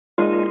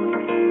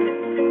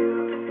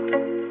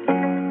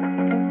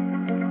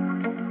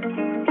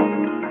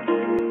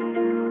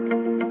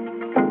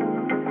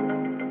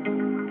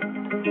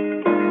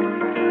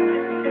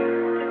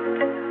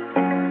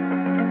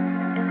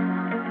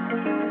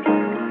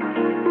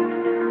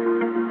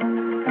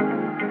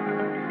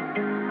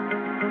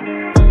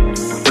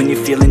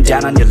you're feeling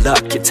down on your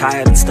luck, you're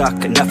tired and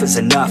stuck, enough is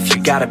enough.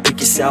 You gotta pick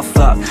yourself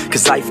up,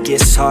 cause life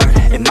gets hard.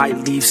 It might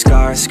leave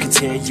scars, could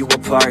tear you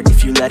apart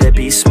if you let it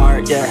be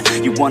smart, yeah.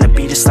 You wanna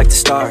be just like the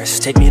stars,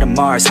 take me to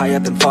Mars, high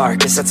up and far,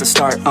 guess that's a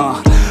start,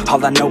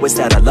 All I know is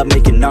that I love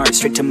making art,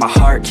 straight to my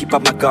heart, keep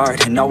up my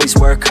guard, and always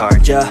work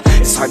hard, yeah.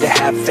 It's hard to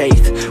have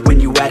faith when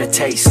you had a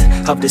taste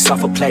of this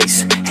awful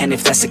place, and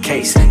if that's the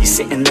case, you're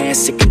sitting there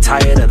sick and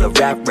tired of the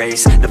rat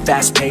race. The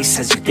fast pace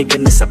has you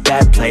thinking it's a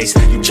bad place.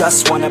 You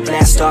just wanna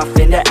blast off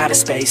into outer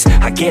space.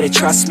 I get it,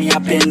 trust me,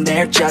 I've been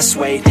there, just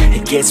wait.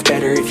 It gets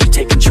better if you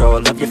take control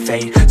of your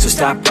fate. So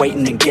stop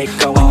waiting and get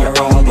going your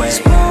own way. All these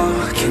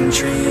broken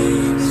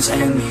dreams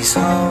and these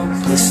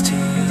hopeless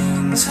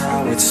teens,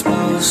 how it's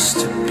supposed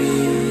to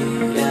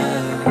be,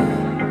 yeah.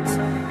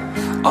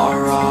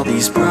 Are all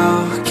these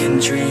broken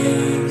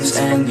dreams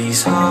and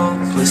these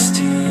hopeless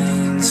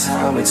teens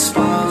how it's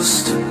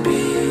supposed to be,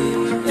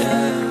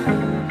 yeah.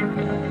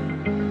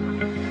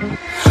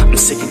 I'm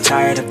sick and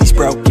tired of these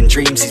broken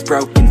dreams, these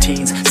broken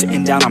teens,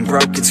 sitting down on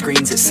broken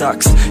screens. It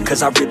sucks,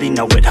 cause I really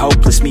know what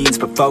hopeless means,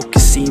 but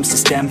focus seems to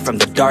stem from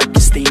the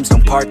darkest themes.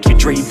 Don't park your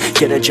dream,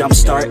 get a jump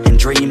start and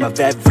dream of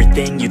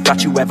everything you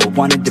thought you ever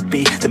wanted to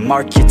be. Then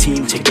mark your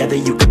team, together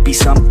you can be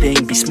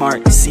something. Be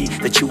smart and see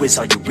that you is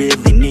all you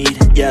really need,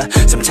 yeah.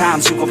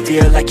 Sometimes you gon'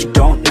 feel like you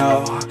don't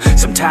know,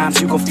 sometimes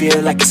you gon' feel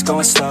like it's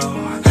going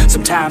slow,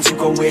 sometimes you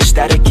gon' wish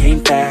that it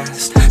came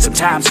fast,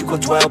 sometimes you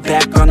gon' dwell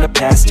back on the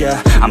past,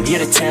 yeah. I'm here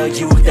to tell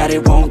you that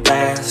it won't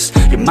last.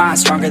 Your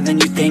mind's stronger than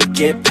you think,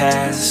 get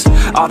past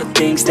all the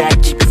things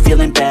that keep you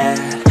feeling bad,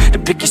 to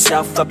pick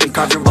yourself up and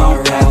carve your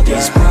own path, all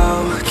these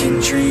broken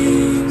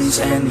dreams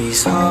and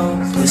these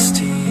hopeless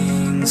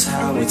teens,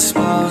 how it's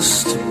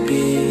supposed to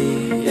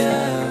be,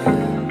 yeah.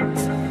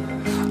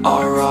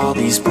 Are all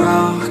these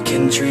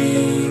broken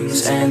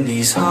dreams and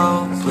these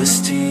hopeless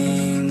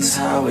teens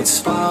how it's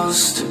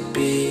supposed to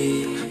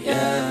be,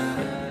 yeah.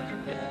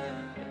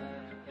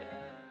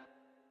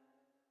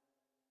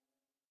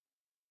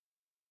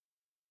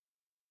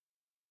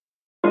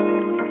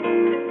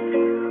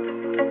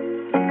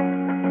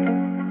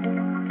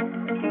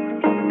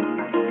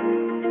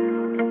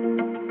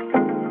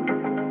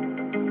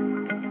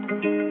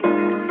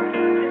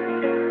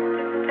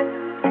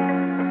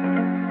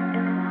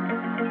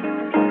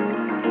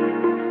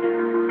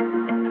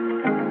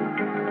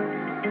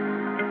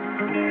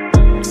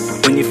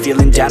 When you're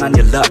feeling down on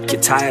your luck, you're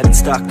tired and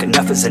stuck,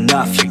 enough is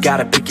enough. You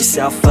gotta pick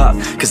yourself up,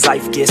 cause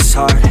life gets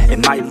hard.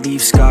 It might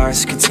leave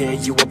scars, could tear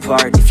you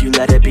apart if you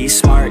let it be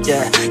smart,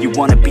 yeah. You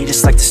wanna be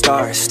just like the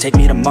stars, take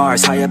me to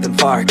Mars, high up and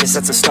far, guess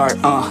that's a start,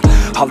 All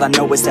I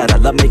know is that I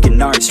love making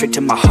art, straight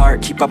to my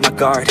heart, keep up my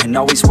guard, and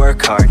always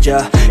work hard,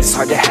 yeah. It's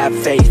hard to have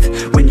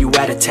faith when you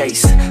had a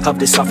taste of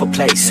this awful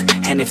place,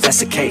 and if that's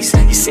the case,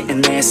 you're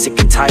sitting there sick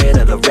and tired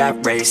of the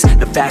rat race.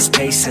 The fast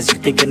pace has you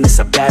thinking it's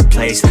a bad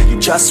place. You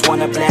just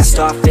wanna blast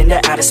off into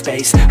outer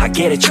space. I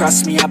get it,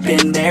 trust me, I've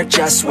been there,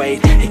 just wait.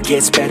 It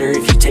gets better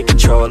if you take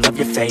control of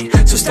your fate.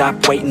 So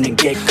stop waiting and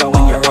get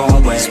going your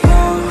own way. These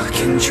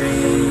broken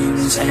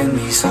dreams and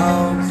these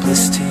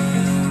hopeless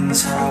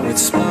teens, how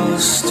it's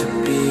supposed to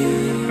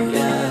be,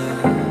 yeah.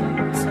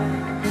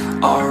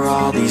 Are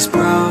all these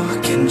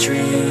broken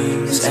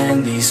dreams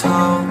and these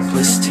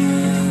hopeless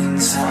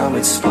teens how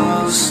it's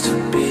supposed to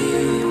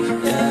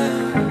be, yeah.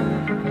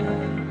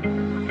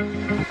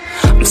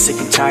 I'm sick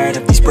and tired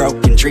of these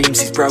broken dreams,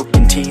 these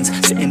broken teens,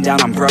 sitting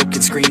down on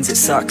broken screens. It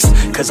sucks,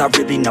 cause I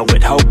really know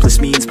what hopeless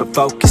means, but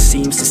focus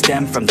seems to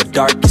stem from the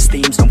darkest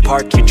themes. Don't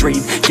park your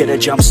dream, get a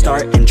jump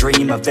start and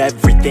dream of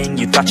everything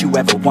you thought you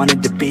ever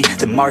wanted to be.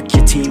 Then mark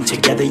your team,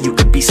 together you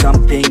can be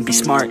something. Be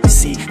smart and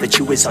see that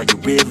you is all you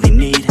really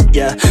need,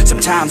 yeah.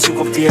 Sometimes you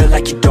gon' feel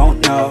like you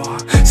don't know,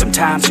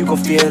 sometimes you gon'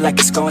 feel like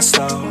it's going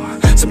slow,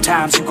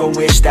 sometimes you gon'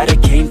 wish that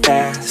it came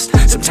fast,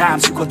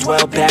 sometimes you gon'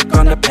 dwell back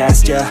on the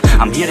past, yeah.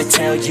 I'm here to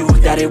tell you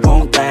that it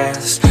won't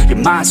last. Your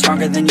mind's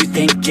stronger than you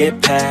think,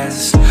 get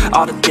past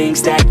all the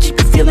things that keep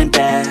you feeling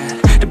bad,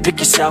 to pick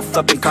yourself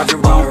up and carve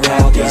your own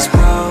path, all these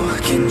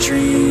broken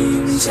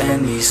dreams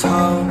and these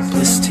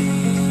hopeless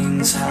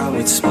teens, how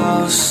it's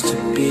supposed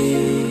to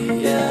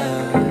be, yeah.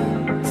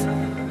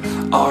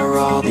 Are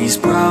all these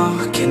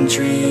broken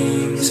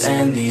dreams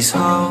and these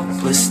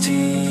hopeless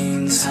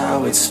teens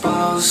how it's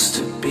supposed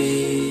to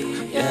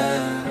be,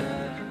 yeah.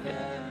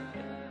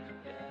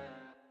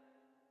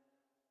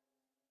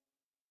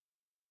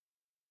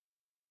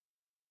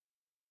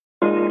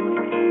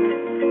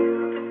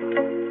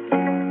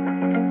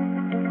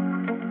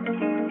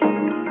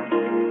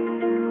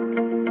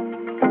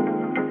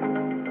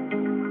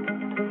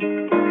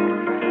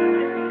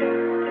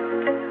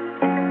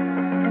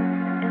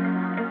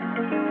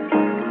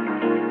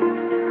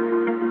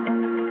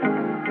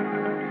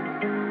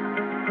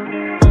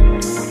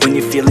 When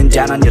you're feeling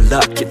down on your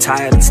luck, you're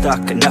tired and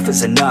stuck, enough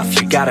is enough.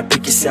 You gotta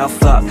pick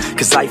yourself up,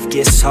 cause life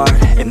gets hard.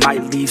 It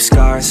might leave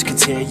scars, can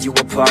tear you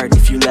apart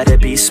if you let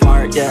it be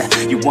smart, yeah.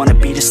 You wanna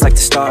be just like the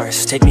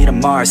stars, take me to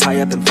Mars,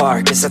 high up and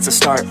far, guess that's a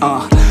start,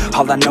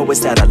 All I know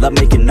is that I love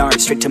making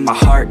art, straight to my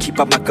heart, keep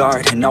up my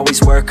guard and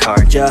always work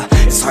hard, yeah.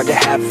 It's hard to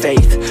have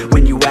faith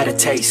when you had a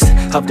taste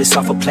of this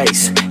awful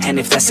place, and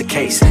if that's the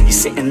case, you're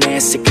sitting there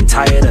sick and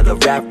tired of the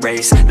rat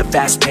race. The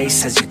fast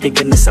pace has you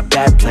thinking it's a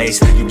bad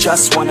place. You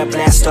just wanna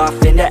blast off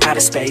into outer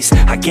space.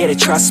 I get it,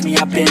 trust me,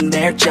 I've been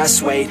there,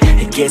 just wait.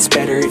 It gets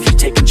better if you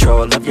take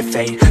control of your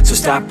fate. So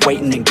stop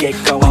waiting and get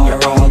going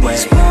your own way.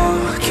 These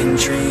broken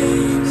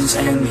dreams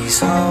and these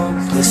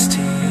hopeless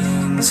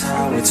teens,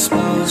 how it's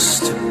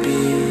supposed to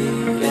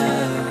be,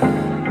 yeah.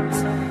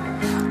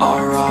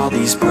 Are all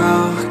these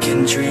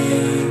broken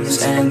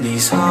dreams and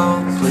these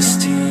hopeless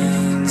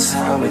teens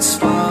how it's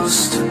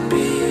supposed to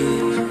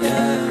be,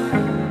 yeah.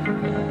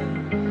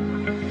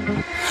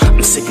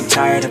 I'm sick and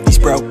tired of these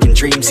broken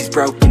dreams, these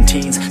broken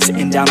teens,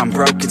 sitting down on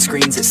broken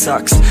screens. It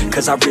sucks,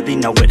 cause I really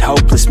know what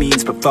hopeless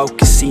means, but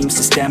focus seems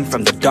to stem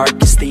from the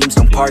darkest themes.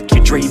 Don't park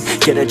your dream,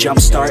 get a jump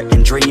start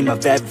and dream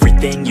of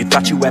everything you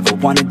thought you ever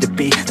wanted to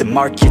be. Then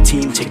mark your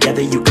team,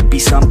 together you could be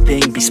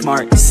something. Be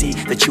smart and see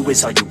that you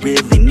is all you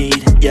really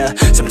need, yeah.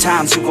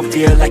 Sometimes you gon'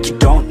 feel like you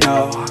don't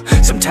know,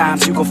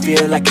 sometimes you gon'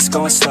 feel like it's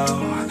going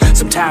slow,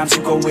 sometimes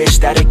you gon' wish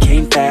that it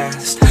came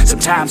fast,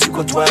 sometimes you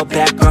gon' dwell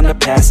back on the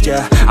past,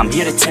 yeah. I'm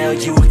here to tell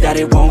you that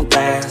it won't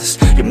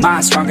last. Your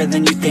mind's stronger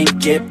than you think,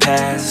 get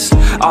past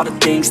all the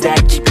things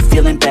that keep you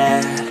feeling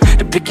bad,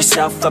 to pick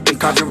yourself up and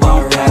carve your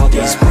own path, all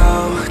these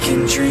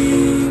broken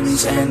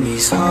dreams and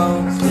these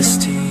hopeless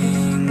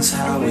teens,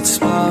 how it's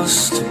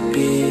supposed to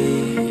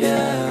be,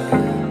 yeah.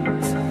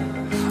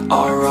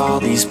 Are all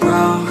these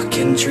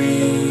broken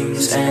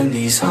dreams and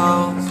these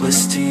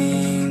hopeless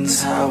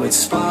teens how it's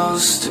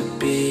supposed to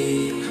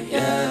be,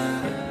 yeah.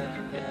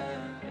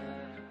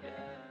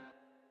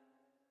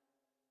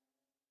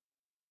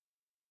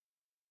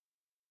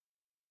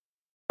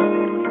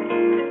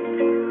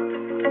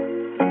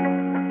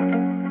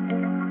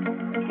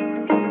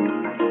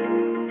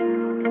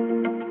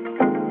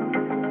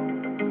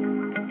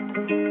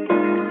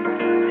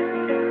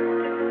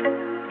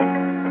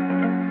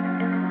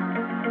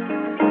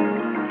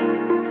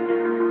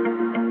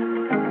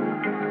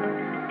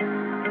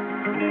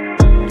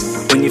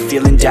 When you're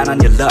feeling down on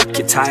your luck,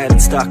 you're tired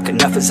and stuck,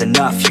 enough is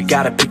enough. You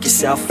gotta pick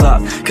yourself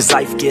up, cause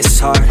life gets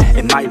hard.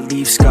 It might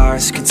leave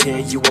scars, can tear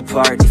you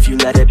apart if you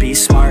let it be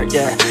smart,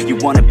 yeah. You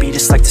wanna be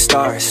just like the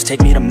stars,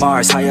 take me to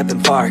Mars, high up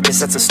and far, guess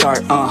that's a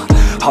start, All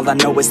I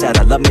know is that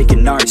I love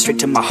making art, straight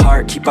to my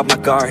heart, keep up my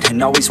guard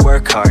and always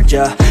work hard,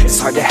 yeah. It's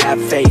hard to have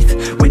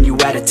faith when you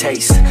had a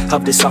taste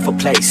of this awful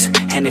place,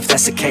 and if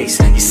that's the case,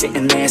 you're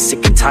sitting there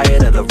sick and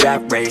tired of the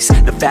rat race.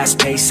 The fast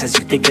pace has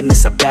you thinking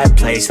it's a bad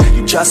place.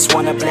 You just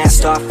wanna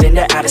blast off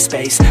into outer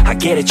space. I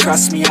get it,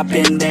 trust me, I've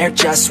been there,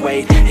 just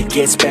wait. It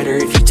gets better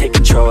if you take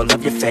control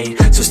of your fate.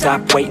 So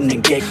stop waiting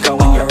and get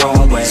going your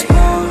own way. These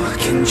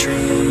broken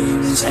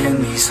dreams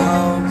and these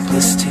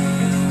hopeless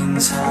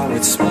teens, how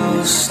it's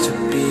supposed to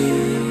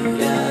be,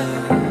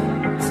 yeah.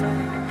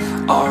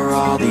 Are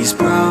all these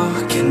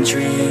broken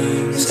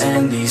dreams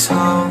and these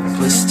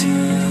hopeless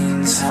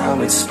teens how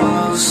it's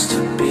supposed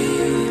to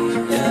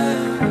be,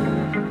 yeah.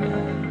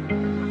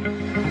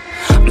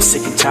 I'm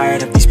sick and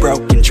tired of these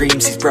broken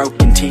dreams, these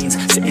broken teens,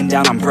 sitting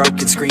down on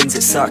broken screens.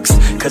 It sucks,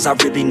 cause I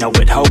really know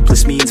what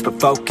hopeless means, but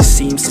focus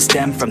seems to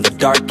stem from the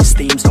darkest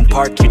themes. Don't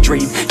park your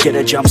dream, get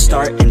a jump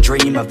start and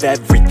dream of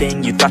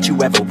everything you thought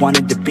you ever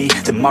wanted to be.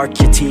 Then mark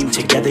your team,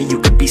 together you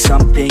could be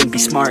something. Be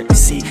smart and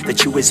see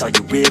that you is all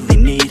you really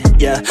need,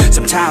 yeah.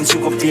 Sometimes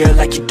you gon' feel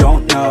like you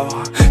don't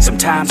know,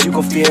 sometimes you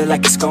gon' feel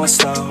like it's going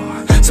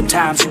slow,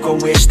 sometimes you gon'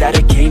 wish that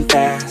it came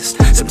fast,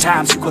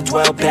 sometimes you gon'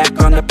 dwell back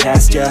on the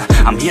past, yeah.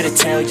 I'm here to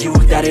tell you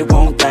that it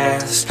won't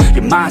last.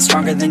 Your mind's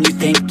stronger than you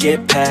think,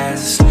 get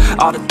past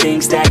all the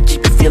things that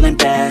keep you feeling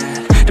bad,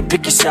 to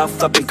pick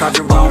yourself up and carve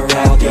your own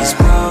path, all these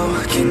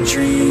broken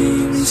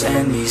dreams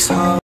and these